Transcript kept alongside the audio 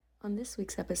On this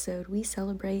week's episode, we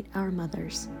celebrate our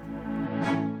mothers.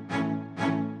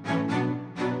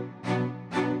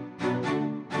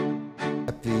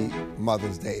 Happy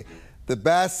Mother's Day. The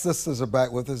Bass sisters are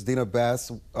back with us. Dina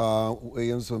Bass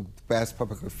Williams from Bass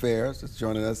Public Affairs is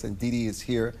joining us, and Dee Dee is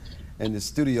here in the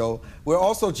studio. We're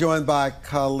also joined by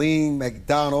Colleen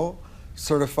McDonald,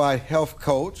 certified health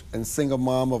coach and single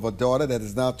mom of a daughter that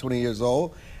is now 20 years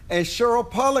old, and Cheryl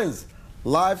Pullins,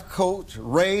 life coach,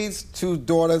 raised two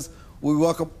daughters. We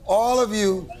welcome all of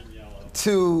you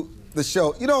to the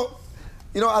show. You know,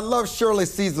 I love Shirley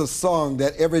Caesar's song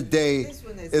that every day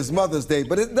is Mother's Day,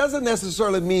 but it doesn't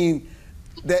necessarily mean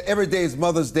that every day is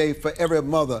Mother's Day for every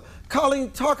mother. Colleen,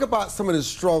 talk about some of the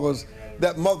struggles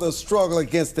that mothers struggle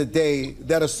against today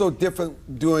that are so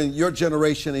different during your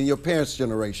generation and your parents'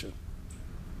 generation.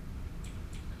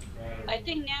 I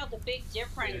think now the big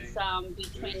difference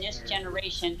between this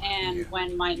generation and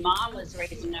when my mom was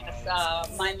raising us,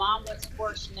 my mom was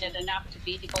fortunate enough to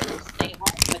be able to stay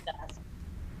home with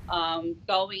us.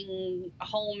 Going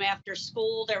home after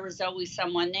school, there was always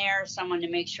someone there, someone to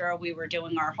make sure we were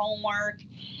doing our homework.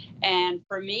 And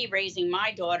for me, raising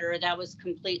my daughter, that was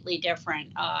completely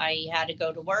different. I had to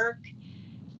go to work.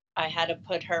 I had to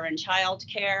put her in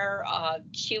childcare.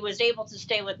 She was able to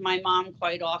stay with my mom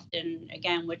quite often,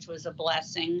 again, which was a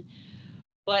blessing.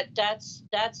 But that's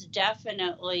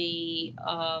definitely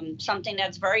something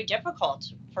that's very difficult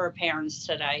for parents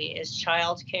today is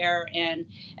childcare and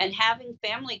having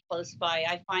family close by.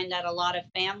 I find that a lot of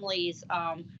families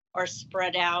are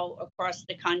spread out across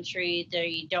the country.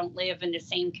 They don't live in the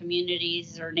same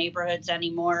communities or neighborhoods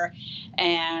anymore.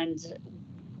 And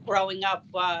growing up,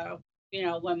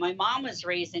 when my mom was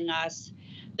raising us,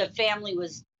 the family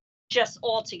was just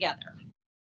all together.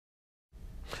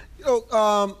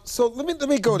 So let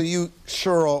me go to you,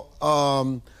 Cheryl.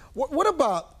 What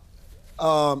about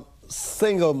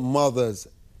single mothers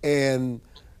and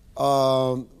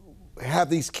have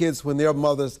these kids when they're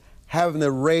mothers, having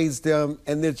to raise them,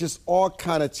 and there's just all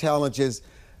kind of challenges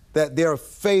that they're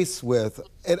faced with.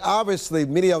 And obviously,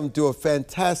 many of them do a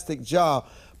fantastic job.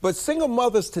 But single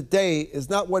mothers today is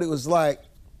not what it was like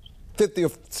 50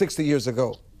 or 60 years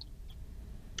ago.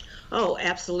 Oh,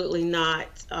 absolutely not.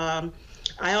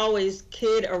 I always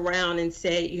kid around and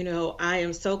say, I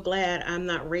am so glad I'm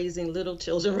not raising little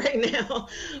children right now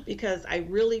because I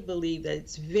really believe that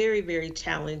it's very, very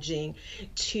challenging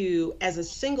to, as a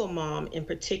single mom in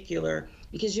particular,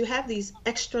 because you have these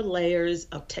extra layers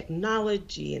of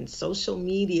technology and social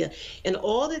media and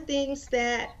all the things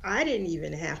that I didn't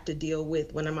even have to deal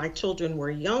with when my children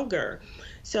were younger.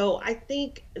 So I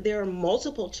think there are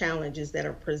multiple challenges that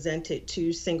are presented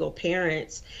to single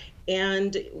parents,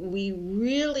 and we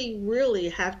really, really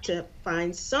have to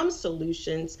find some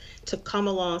solutions to come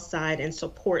alongside and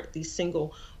support these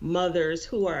single mothers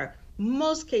who are,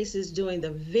 most cases, doing the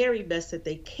very best that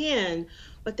they can,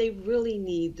 but they really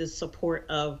need the support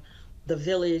of the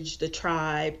village, the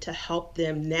tribe, to help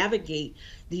them navigate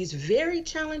these very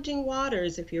challenging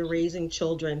waters if you're raising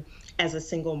children as a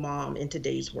single mom in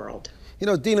today's world.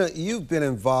 Dina, you've been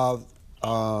involved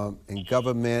in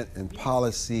government and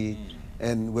policy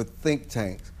and with think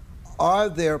tanks. Are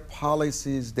there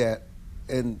policies that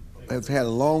have had a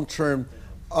long-term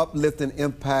uplifting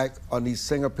impact on these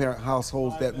single-parent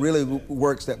households that really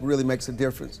works, that really makes a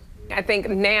difference? I think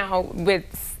now with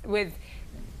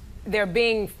there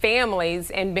being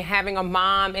families and having a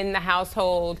mom in the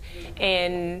household,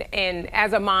 and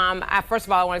as a mom, first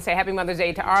of all, I want to say Happy Mother's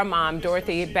Day to our mom,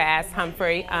 Dorothy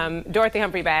Humphrey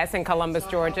Bass in Columbus,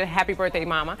 Georgia. Happy birthday,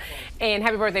 Mama, and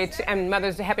happy birthday and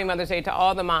Happy Mother's Day to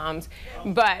all the moms.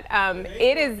 But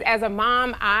it is, as a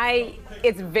mom,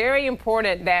 it's very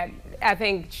important that, I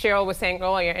think Cheryl was saying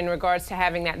earlier in regards to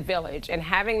having that village, and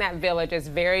having that village is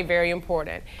very, very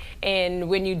important. And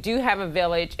when you do have a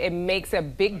village, it makes a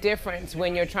big difference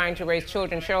when you're trying to raise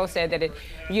children. Cheryl said that it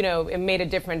made a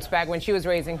difference back when she was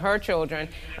raising her children.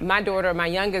 My daughter, my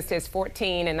youngest, is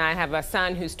 14, and I have a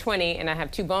son who's 20, and I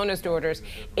have two bonus daughters.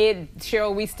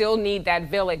 Cheryl, we still need that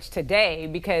village today,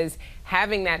 because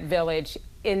having that village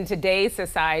in today's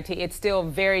society, it's still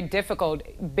very difficult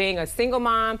being a single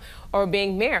mom or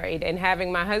being married and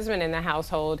having my husband in the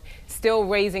household, still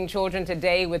raising children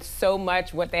today with so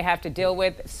much what they have to deal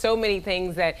with, so many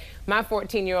things that my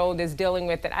 14-year-old is dealing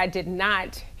with that I did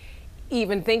not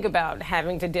even think about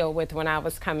having to deal with when I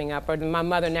was coming up, or my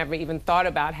mother never even thought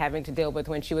about having to deal with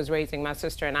when she was raising my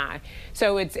sister and I.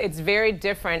 So it's very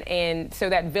different, and so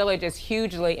that village is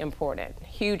hugely important,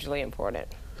 hugely important.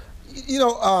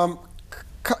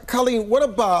 Colleen, what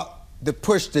about the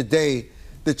push today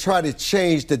to try to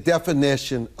change the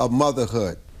definition of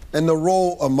motherhood and the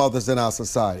role of mothers in our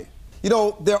society? You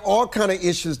know, there are all kind of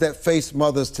issues that face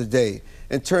mothers today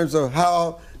in terms of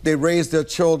how they raise their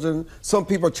children. Some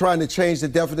people are trying to change the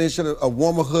definition of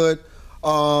womanhood.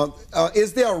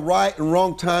 Is there a right and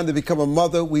wrong time to become a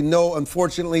mother? We know,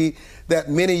 unfortunately, that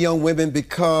many young women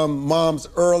become moms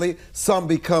early, some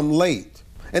become late.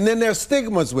 And then there's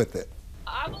stigmas with it.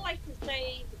 I would like to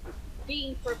say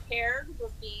being prepared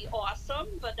would be awesome,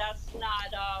 but that's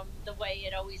not the way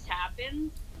it always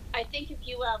happens. I think if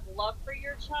you have love for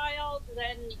your child,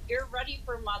 then you're ready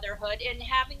for motherhood. And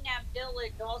having that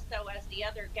village also, as the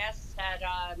other guests had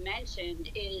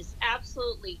mentioned, is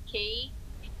absolutely key.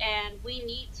 And we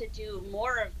need to do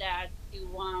more of that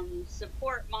to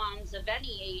support moms of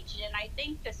any age. And I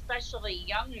think especially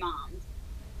young moms.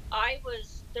 I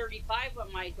was 35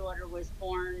 when my daughter was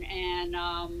born, and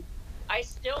I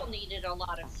still needed a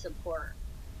lot of support.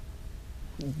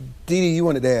 Dee Dee, you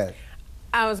wanted to add?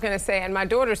 I was going to say, in my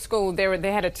daughter's school,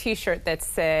 they had a T-shirt that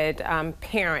said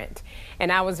parent. And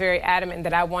I was very adamant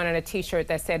that I wanted a T-shirt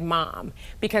that said mom,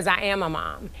 because I am a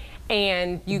mom.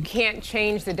 And you can't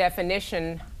change the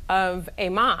definition of a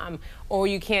mom, or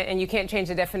you can't change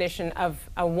the definition of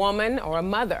a woman or a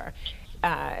mother.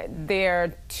 There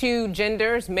are two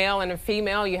genders, male and a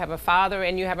female. You have a father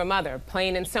and you have a mother,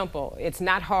 plain and simple. It's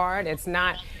not hard. It's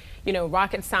not,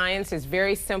 rocket science. It's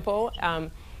very simple.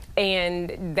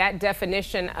 And that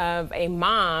definition of a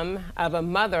mom, of a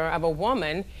mother, of a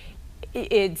woman,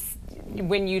 it's,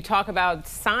 when you talk about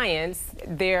science,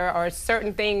 there are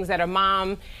certain things that a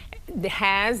mom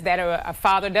has that a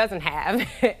father doesn't have,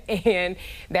 and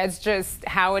that's just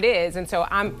how it is. And so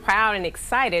I'm proud and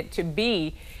excited to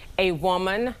be a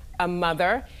woman, a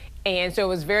mother, and so it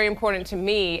was very important to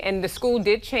me. And the school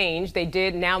did change.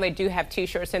 Now they do have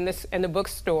T-shirts in the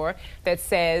bookstore that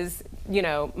says,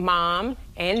 mom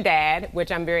and dad,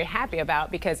 which I'm very happy about,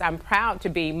 because I'm proud to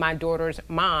be my daughter's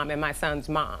mom and my son's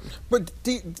mom. But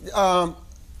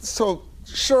so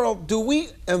Cheryl, do we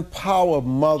empower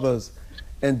mothers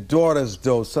and daughters,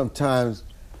 though, sometimes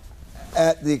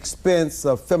at the expense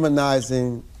of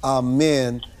feminizing our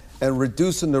men and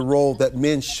reducing the role that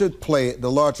men should play, the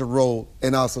larger role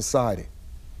in our society?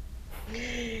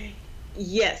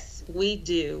 Yes, we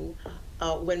do.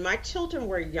 When my children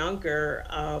were younger,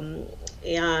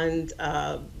 and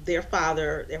their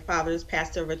father is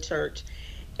pastor of a church,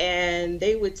 and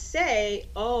they would say,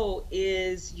 "Oh,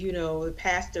 the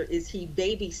pastor, is he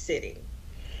babysitting?"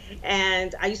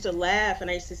 And I used to laugh,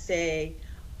 and I used to say,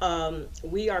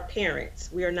 "We are parents.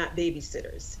 We are not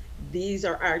babysitters. These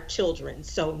are our children,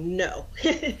 so no,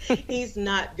 he's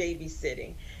not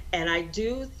babysitting." And I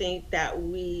do think that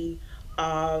we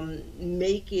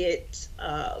make it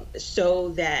so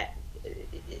that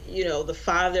the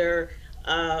father,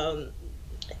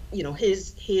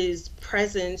 his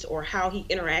presence or how he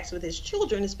interacts with his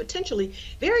children is potentially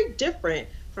very different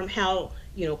from how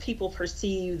people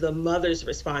perceive the mother's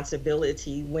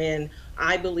responsibility, when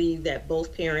I believe that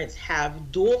both parents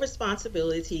have dual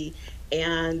responsibility,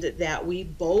 and that we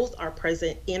both are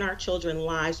present in our children's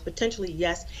lives, potentially,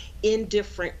 yes, in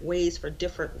different ways for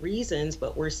different reasons,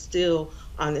 but we're still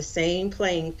on the same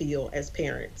playing field as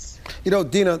parents.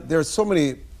 Dina, there's so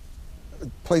many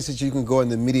places you can go in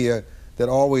the media that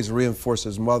always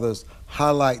reinforces mothers,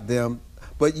 highlight them,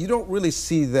 but you don't really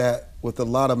see that with a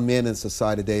lot of men in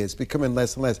society today. It's becoming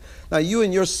less and less. Now, you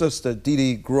and your sister, Dee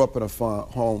Dee, grew up in a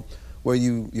home where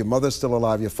your mother's still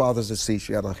alive, your father's deceased,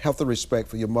 you had a healthy respect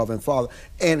for your mother and father.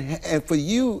 And for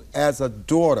you as a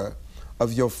daughter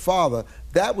of your father,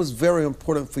 that was very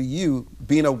important for you,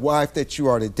 being a wife that you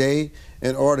are today,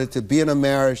 in order to be in a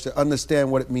marriage, to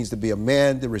understand what it means to be a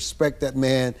man, to respect that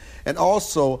man, and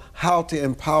also how to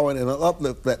empower and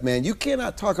uplift that man. You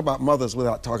cannot talk about mothers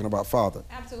without talking about father.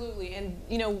 Absolutely. And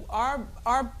our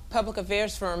public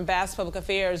affairs firm, Bass Public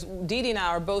Affairs, Dee Dee and I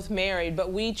are both married,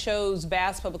 but we chose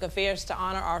Bass Public Affairs to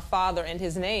honor our father and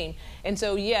his name. And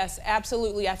so, yes,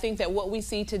 absolutely, I think that what we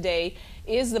see today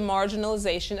is the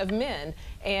marginalization of men,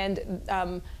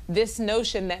 and this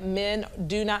notion that men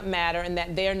do not matter and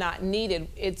that they're not needed.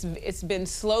 It's been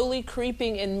slowly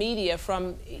creeping in media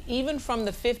even from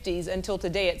the 50s until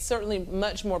today. It's certainly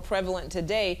much more prevalent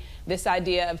today, this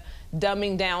idea of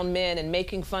dumbing down men and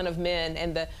making fun of men,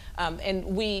 and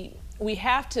we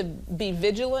have to be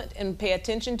vigilant and pay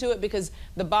attention to it, because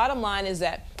the bottom line is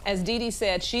that, as Dee Dee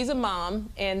said, she's a mom,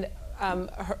 and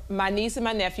my niece and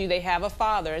my nephew, they have a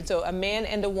father. And so a man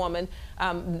and a woman,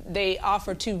 they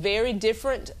offer two very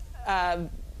different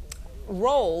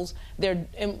roles.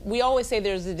 And we always say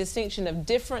there's a distinction of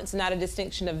difference, not a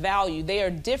distinction of value. They are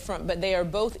different, but they are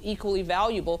both equally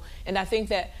valuable. And I think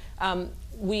that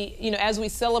we, as we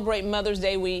celebrate Mother's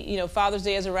Day, Father's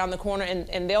Day is around the corner,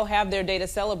 and they'll have their day to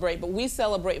celebrate. But we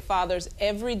celebrate fathers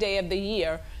every day of the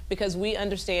year because we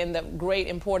understand the great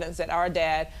importance that our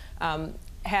dad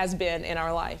has been in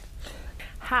our life.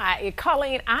 Hi,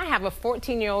 Colleen, I have a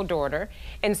 14-year-old daughter,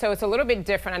 and so it's a little bit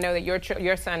different. I know that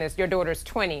your daughter's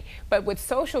 20, but with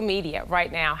social media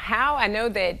right now, I know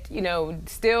that,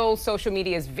 still social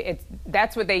media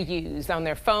that's what they use on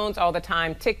their phones all the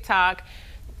time, TikTok,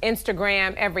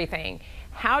 Instagram, everything.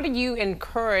 How do you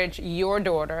encourage your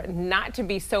daughter not to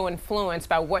be so influenced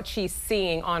by what she's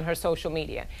seeing on her social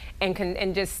media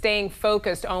and just staying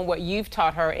focused on what you've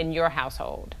taught her in your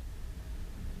household?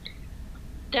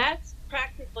 That's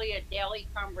practically a daily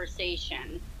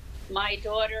conversation. My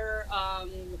daughter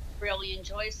really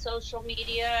enjoys social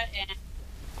media, and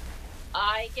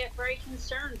I get very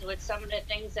concerned with some of the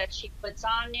things that she puts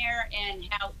on there and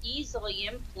how easily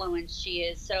influenced she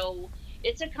is. So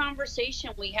it's a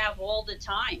conversation we have all the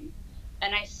time.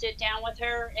 And I sit down with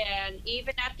her, and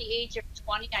even at the age of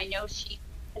 20, I know she's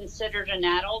considered an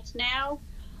adult now.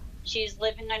 She's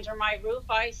living under my roof.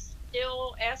 I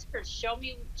still ask her, show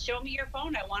me your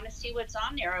phone. I want to see what's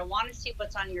on there. I want to see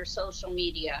what's on your social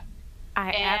media. I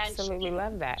absolutely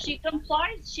love that. She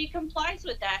complies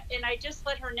with that. And I just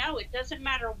let her know it doesn't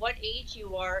matter what age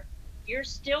you are, you're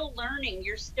still learning,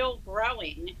 you're still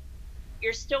growing,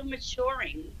 you're still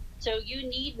maturing. So you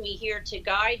need me here to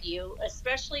guide you,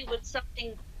 especially with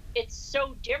something it's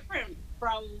so different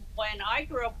from when I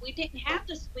grew up. We didn't have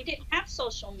this. We didn't have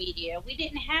social media. We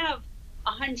didn't have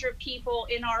 100 people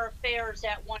in our affairs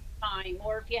at one time,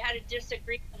 or if you had a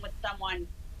disagreement with someone.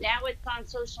 Now it's on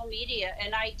social media,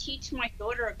 and I teach my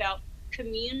daughter about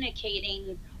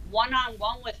communicating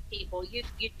one-on-one with people. You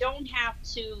don't have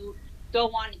to go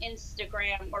on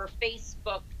Instagram or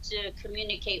Facebook to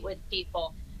communicate with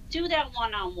people. Do that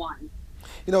one-on-one.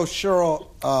 Cheryl,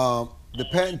 the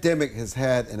pandemic has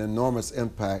had an enormous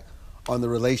impact on the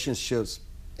relationships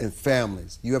in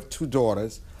families. You have 2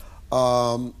 daughters,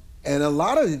 and a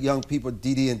lot of young people,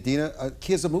 Dee and Dina,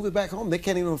 kids are moving back home. They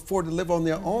can't even afford to live on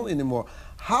their own anymore.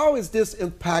 How is this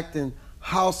impacting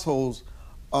households,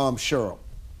 Cheryl?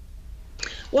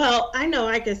 Well, I know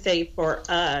I can say for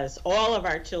us, all of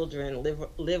our children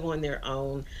live on their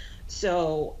own.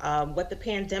 So what the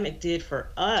pandemic did for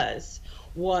us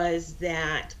was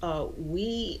that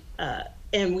we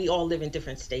all live in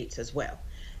different states as well.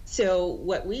 So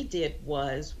what we did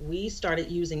was we started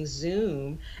using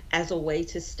Zoom as a way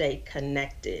to stay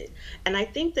connected. And I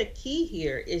think the key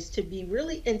here is to be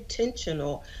really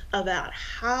intentional about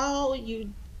how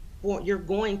you're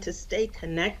going to stay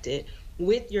connected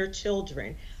with your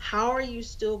children. How are you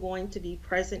still going to be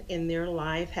present in their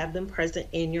life, have them present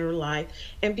in your life,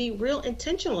 and be real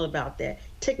intentional about that?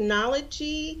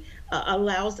 Technology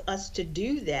allows us to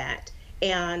do that.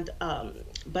 And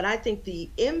but I think the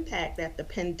impact that the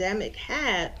pandemic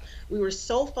had, we were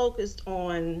so focused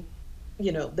on,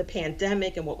 the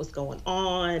pandemic and what was going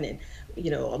on, and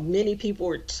many people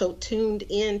were so tuned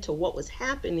in to what was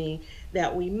happening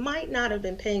that we might not have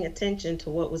been paying attention to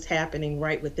what was happening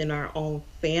right within our own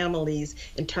families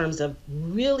in terms of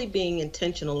really being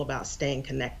intentional about staying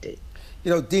connected.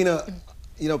 Dina,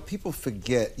 people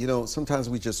forget, sometimes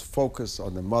we just focus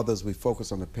on the mothers, we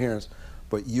focus on the parents,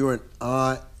 but you're an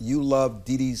aunt, you love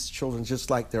Dee Dee's children just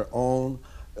like their own.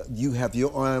 You have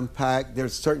your own impact.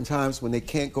 There's certain times when they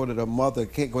can't go to their mother,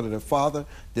 can't go to their father,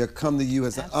 they'll come to you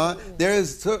as an aunt.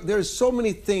 There's so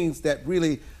many things that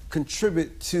really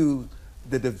contribute to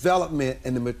the development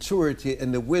and the maturity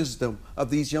and the wisdom of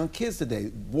these young kids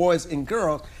today, boys and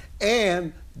girls,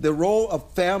 and the role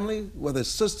of family, whether it's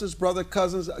sisters, brother,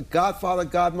 cousins, godfather,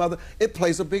 godmother, it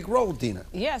plays a big role, Dina.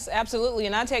 Yes, absolutely,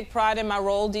 and I take pride in my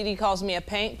role. Dee Dee calls me a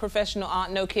paint professional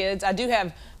aunt, no kids. I do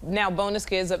have now bonus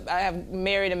kids. I have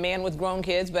married a man with grown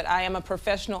kids, but I am a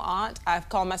professional aunt. I've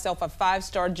called myself a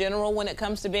 5-star general when it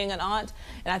comes to being an aunt,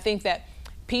 and I think that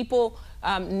people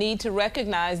need to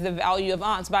recognize the value of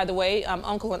aunts. By the way,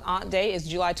 Uncle and Aunt Day is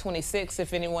July 26th,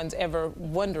 if anyone's ever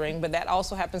wondering, but that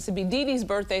also happens to be Dee Dee's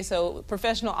birthday, so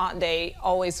Professional Aunt Day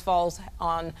always falls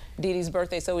on Dee Dee's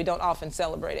birthday, so we don't often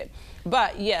celebrate it.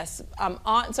 But yes,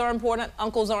 aunts are important,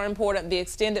 uncles are important, the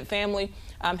extended family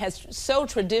has so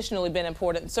traditionally been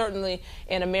important, certainly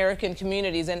in American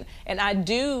communities. And I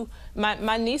do,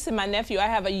 my niece and my nephew, I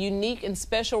have a unique and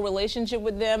special relationship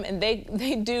with them, and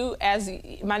they do, as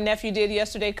my nephew did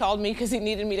yesterday, called me because he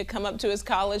needed me to come up to his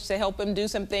college to help him do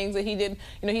some things that he did.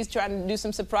 He's trying to do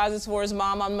some surprises for his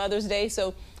mom on Mother's Day.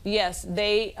 So yes,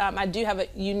 I do have a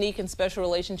unique and special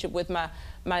relationship with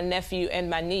my nephew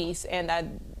and my niece, and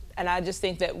I just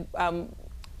think that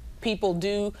people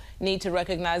do need to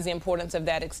recognize the importance of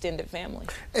that extended family.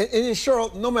 And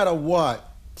Cheryl, no matter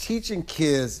what, teaching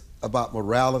kids about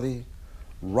morality,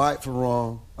 right from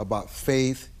wrong, about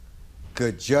faith,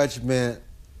 good judgment,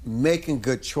 making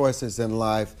good choices in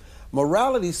life,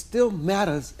 morality still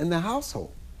matters in the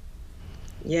household.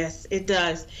 Yes, it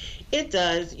does. It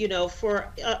does.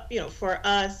 For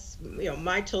us,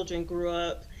 my children grew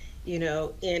up, in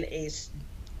a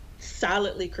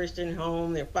solidly Christian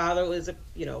home. Their father was a,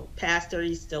 pastor.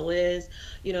 He still is.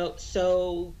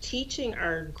 So teaching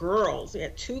our girls, we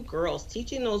had 2 girls,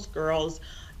 teaching those girls,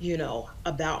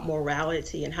 about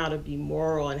morality and how to be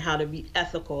moral and how to be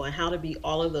ethical and how to be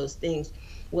all of those things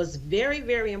was very,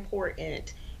 very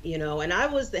important. And I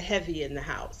was the heavy in the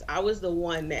house. I was the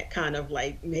one that kind of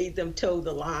like made them toe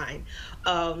the line.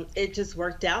 It just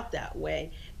worked out that way.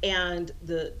 And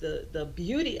the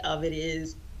beauty of it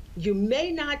is you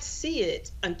may not see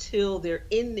it until they're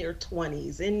in their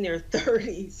 20s, in their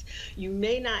 30s. You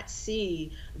may not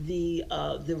see the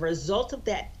result of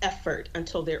that effort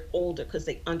until they're older, because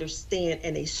they understand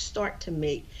and they start to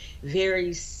make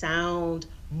very sound,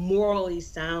 morally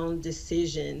sound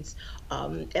decisions.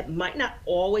 It might not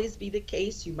always be the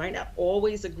case. You might not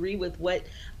always agree with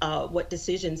what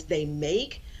decisions they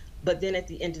make, but then at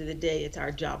the end of the day, it's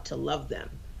our job to love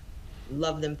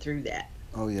them through that.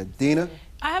 Oh yeah, Dina?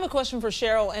 I have a question for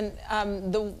Cheryl.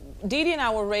 And Dee and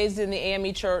I were raised in the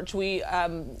AME church. We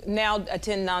now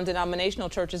attend non-denominational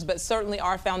churches, but certainly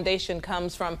our foundation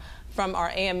comes from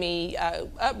our AME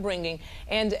upbringing.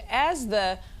 And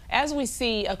as we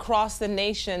see across the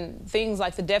nation, things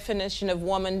like the definition of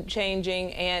woman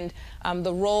changing and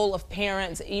the role of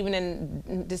parents, even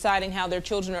in deciding how their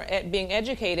children are being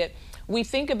educated, we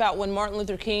think about when Martin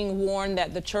Luther King warned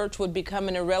that the church would become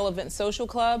an irrelevant social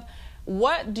club.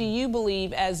 What do you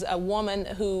believe, as a woman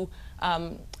who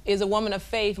is a woman of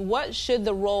faith, what should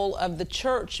the role of the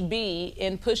church be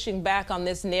in pushing back on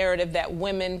this narrative that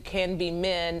women can be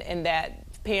men and that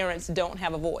parents don't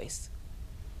have a voice?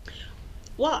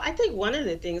 Well, I think one of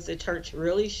the things the church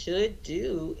really should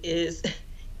do is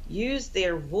use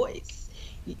their voice,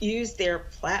 use their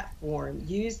platform,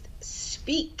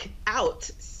 speak out,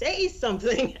 say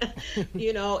something.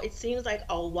 It seems like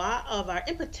a lot of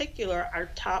in particular, our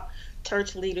top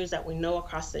church leaders that we know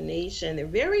across the nation, they're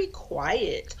very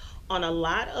quiet on a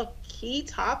lot of key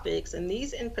topics. And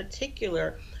these in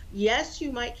particular, yes,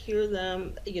 you might hear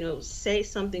them, say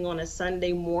something on a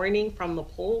Sunday morning from the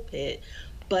pulpit,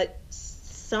 but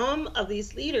some of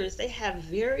these leaders, they have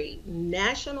very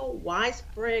national,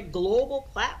 widespread, global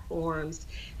platforms,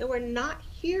 and we're not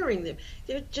hearing them.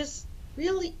 They're just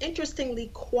really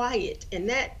interestingly quiet, and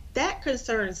that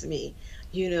concerns me.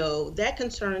 That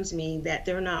concerns me that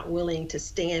they're not willing to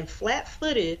stand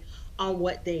flat-footed on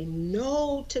what they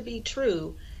know to be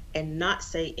true and not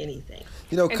say anything.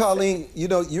 Colleen,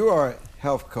 you are a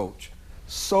health coach.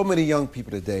 So many young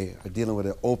people today are dealing with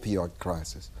an opioid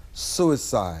crisis,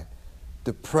 suicide,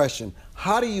 depression.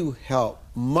 How do you help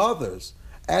mothers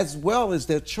as well as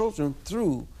their children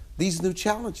through these new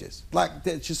challenges? Like,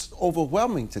 they're just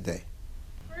overwhelming today.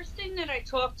 First thing that I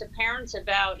talk to parents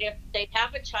about, if they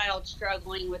have a child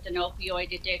struggling with an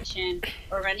opioid addiction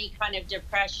or any kind of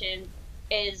depression,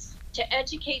 is to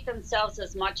educate themselves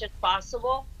as much as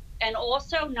possible, and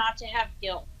also not to have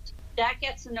guilt. That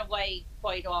gets in the way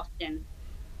quite often.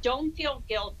 Don't feel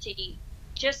guilty.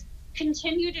 Just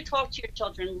continue to talk to your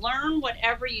children. Learn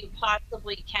whatever you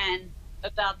possibly can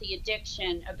about the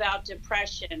addiction, about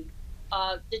depression.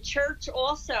 The church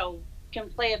also can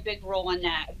play a big role in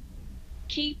that.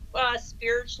 Keep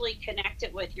spiritually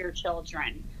connected with your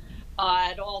children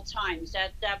at all times.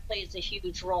 That plays a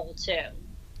huge role too.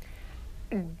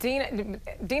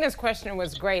 Dina's question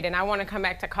was great, and I want to come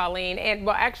back to Colleen, and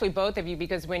well, actually both of you,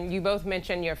 because when you both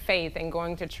mentioned your faith and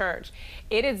going to church,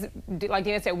 it is, like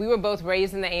Dina said, we were both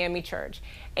raised in the AME church,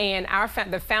 and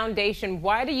the foundation,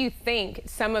 why do you think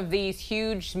some of these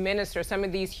huge ministers, some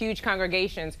of these huge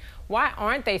congregations, why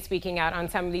aren't they speaking out on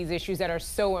some of these issues that are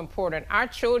so important? Our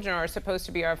children are supposed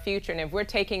to be our future, and if we're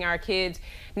taking our kids,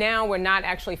 now we're not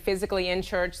actually physically in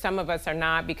church. Some of us are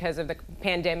not because of the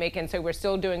pandemic, and so we're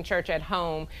still doing church at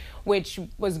home, which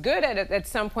was good at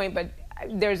some point, but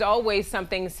there's always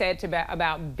something said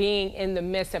about being in the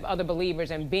midst of other believers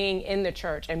and being in the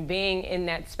church and being in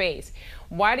that space.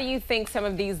 Why do you think some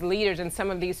of these leaders and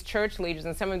some of these church leaders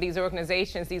and some of these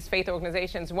organizations, these faith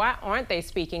organizations, why aren't they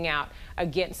speaking out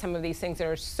against some of these things that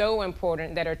are so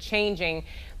important, that are changing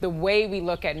the way we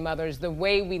look at mothers, the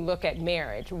way we look at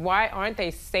marriage? Why aren't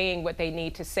they saying what they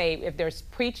need to say? If they're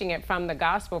preaching it from the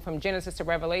gospel, from Genesis to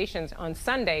Revelations on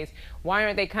Sundays, why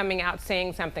aren't they coming out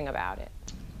saying something about it?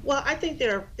 Well, I think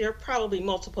there are probably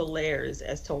multiple layers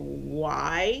as to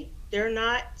why they're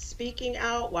not speaking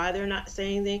out, why they're not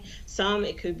saying things. Some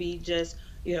it could be just,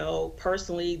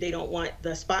 personally they don't want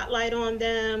the spotlight on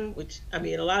them, which I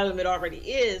mean a lot of them it already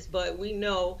is, but we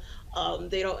know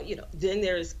they don't. Then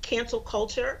there's cancel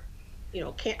culture.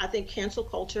 I think cancel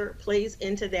culture plays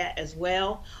into that as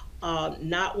well.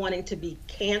 Not wanting to be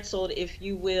canceled, if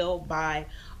you will, by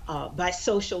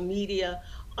social media.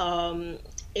 Um,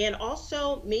 and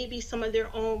also maybe some of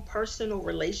their own personal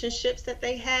relationships that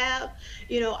they have.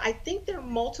 I think there are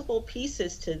multiple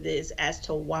pieces to this as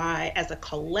to why, as a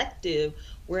collective,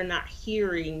 we're not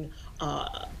hearing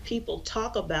people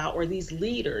talk about, or these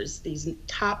leaders, these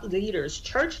top leaders,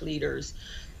 church leaders,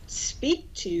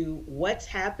 speak to what's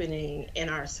happening in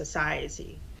our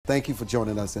society. Thank you for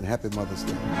joining us, and happy Mother's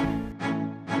Day.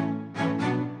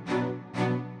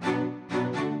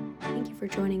 Thank you for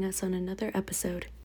joining us on another episode